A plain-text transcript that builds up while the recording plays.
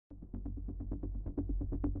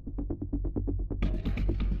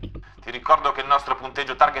Vi ricordo che il nostro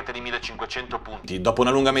punteggio target è di 1500 punti. Dopo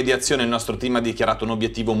una lunga mediazione il nostro team ha dichiarato un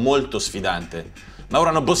obiettivo molto sfidante. Ma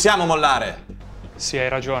ora non possiamo mollare! Sì, hai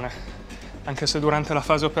ragione. Anche se durante la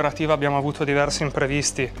fase operativa abbiamo avuto diversi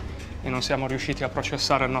imprevisti e non siamo riusciti a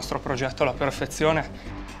processare il nostro progetto alla perfezione,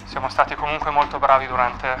 siamo stati comunque molto bravi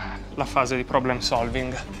durante la fase di problem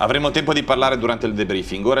solving. Avremo tempo di parlare durante il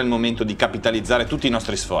debriefing. Ora è il momento di capitalizzare tutti i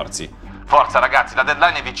nostri sforzi. Forza ragazzi, la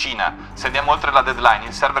deadline è vicina. Se andiamo oltre la deadline,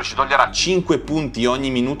 il server ci toglierà 5 punti ogni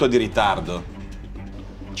minuto di ritardo.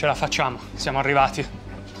 Ce la facciamo, siamo arrivati.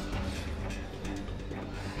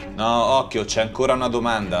 No, occhio, c'è ancora una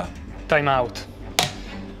domanda. Time out.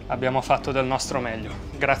 Abbiamo fatto del nostro meglio.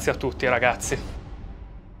 Grazie a tutti, ragazzi.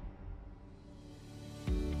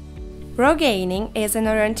 Rogaining is an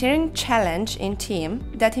orienteering challenge in team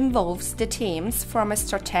that involves the teams from a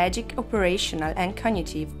strategic, operational and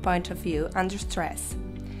cognitive point of view under stress.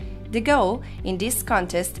 The goal in this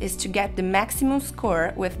contest is to get the maximum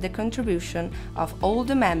score with the contribution of all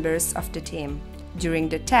the members of the team. During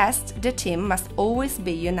the test, the team must always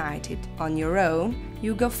be united. On your own,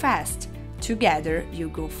 you go fast. Together, you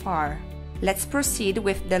go far. Let's proceed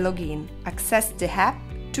with the login. Access the app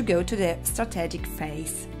to go to the strategic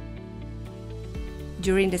phase.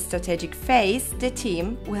 During the strategic phase, the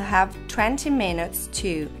team will have 20 minutes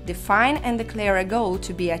to define and declare a goal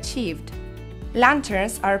to be achieved.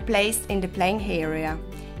 Lanterns are placed in the playing area.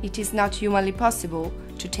 It is not humanly possible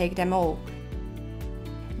to take them all.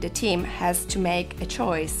 The team has to make a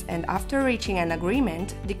choice and after reaching an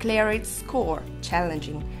agreement, declare its score,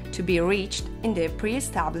 challenging, to be reached in the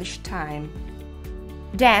pre-established time.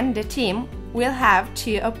 Then the team will have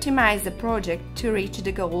to optimize the project to reach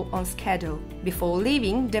the goal on schedule. Before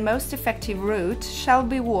leaving, the most effective route shall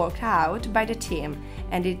be worked out by the team,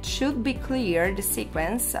 and it should be clear the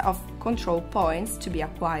sequence of control points to be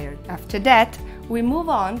acquired. After that, we move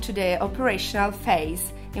on to the operational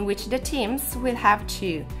phase, in which the teams will have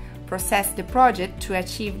to process the project to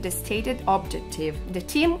achieve the stated objective. The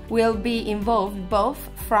team will be involved both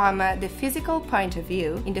from the physical point of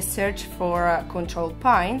view, in the search for control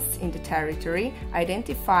points in the territory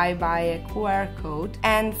identified by a QR code,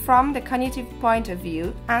 and from the cognitive point of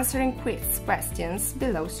view, answering quiz questions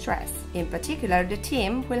below stress. In particular, the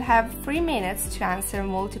team will have 3 minutes to answer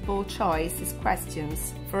multiple choice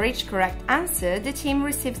questions. For each correct answer, the team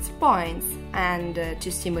receives points, and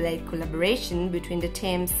to stimulate collaboration between the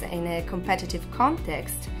teams in a competitive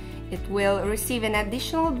context, it will receive an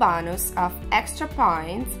additional bonus of extra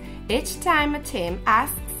points each time a team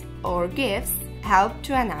asks or gives help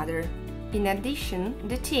to another. In addition,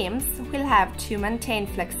 the teams will have to maintain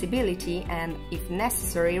flexibility and, if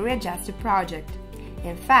necessary, readjust the project.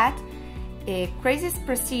 In fact, a crisis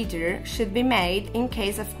procedure should be made in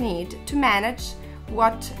case of need to manage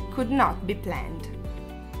what could not be planned.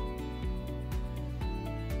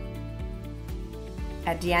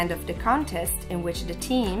 At the end of the contest, in which the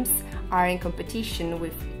teams are in competition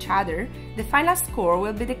with each other, the final score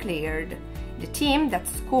will be declared. The team that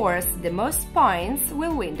scores the most points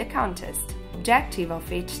will win the contest. The objective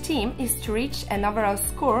of each team is to reach an overall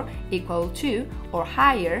score equal to or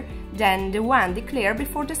higher than the one declared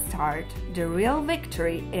before the start. The real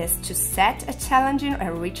victory is to set a challenging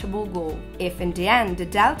and reachable goal. If in the end the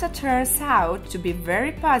delta turns out to be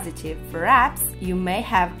very positive, perhaps you may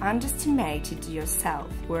have underestimated yourself,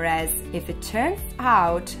 whereas if it turns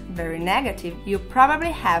out very negative, you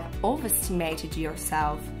probably have overestimated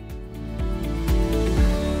yourself.